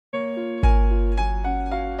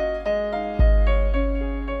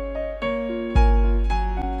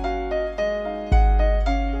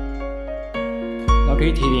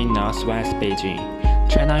Located in northwest Beijing,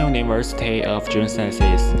 China University of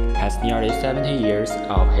Geosciences has nearly 70 years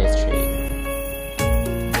of history.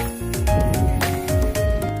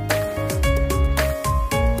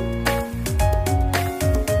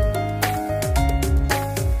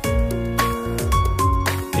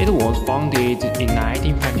 It was founded in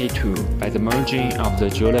 1952 by the merging of the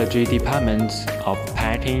geology departments of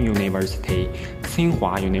Peking University,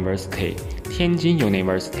 Tsinghua University, Tianjin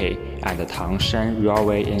University, and the Tangshan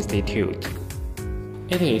Railway Institute.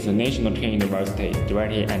 It is a national university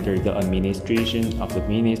directly under the administration of the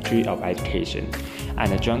Ministry of Education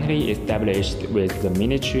and jointly established with the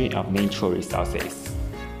Ministry of Natural Resources.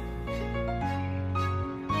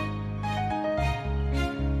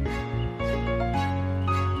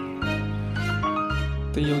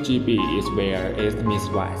 CUGB is where East meets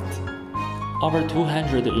West. Over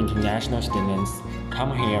 200 international students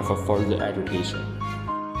come here for further education.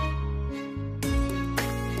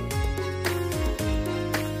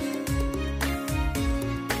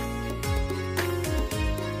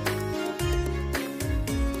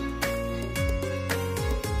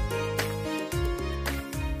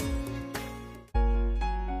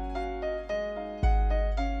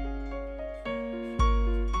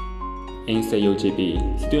 In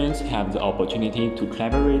CUGB, students have the opportunity to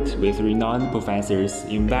collaborate with renowned professors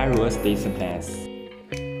in various disciplines.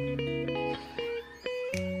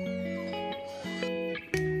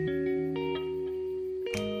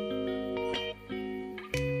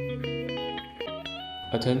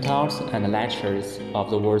 Attend talks and lectures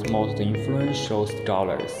of the world's most influential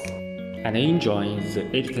scholars, and enjoy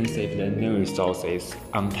the extensive learning resources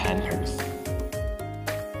on campus.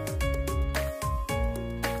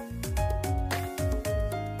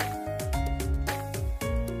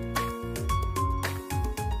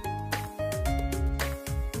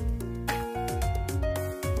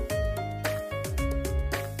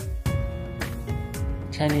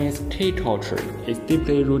 Chinese tea culture is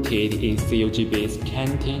deeply rooted in CUGB's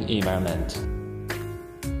canteen environment.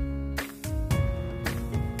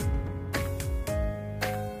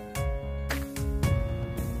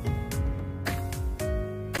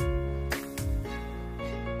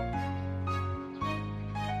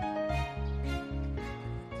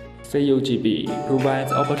 CUGB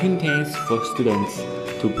provides opportunities for students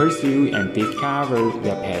to pursue and discover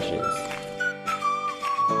their passions.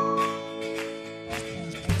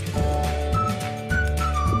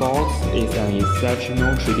 Sports is an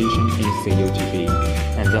exceptional tradition in CUGB,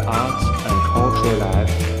 and the arts and cultural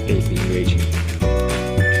life is enriching.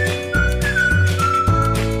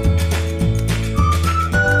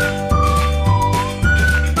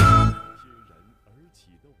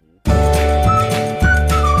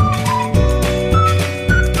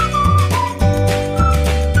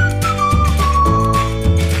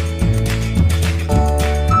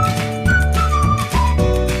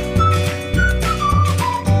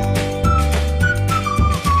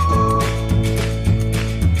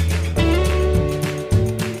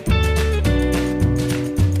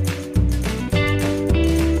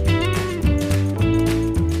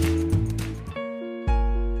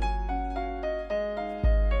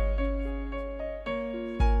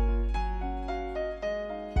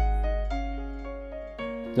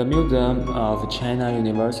 The Museum of China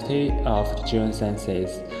University of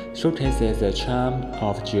Geosciences showcases the charm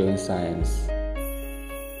of geoscience.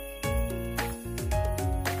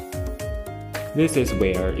 This is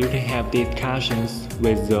where you can have discussions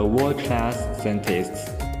with the world-class scientists.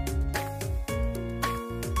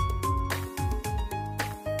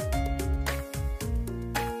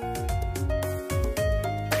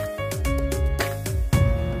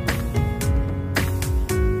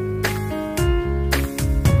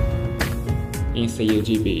 In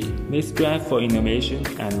CUGB, they strive for innovation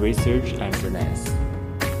and research excellence.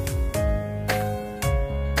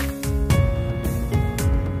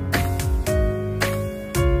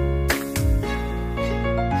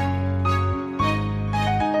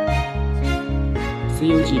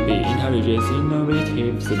 CUGB encourages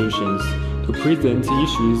innovative solutions to present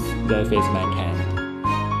issues that face mankind.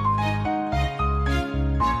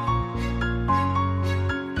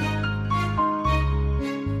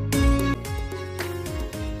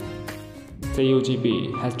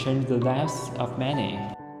 CUGB has changed the lives of many.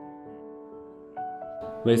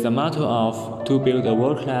 With the motto of "to build a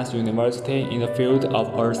world-class university in the field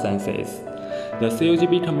of earth sciences," the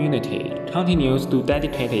CUGB community continues to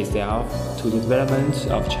dedicate itself to the development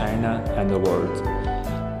of China and the world,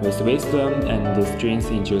 with wisdom and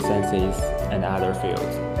strength in geosciences and other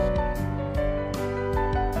fields.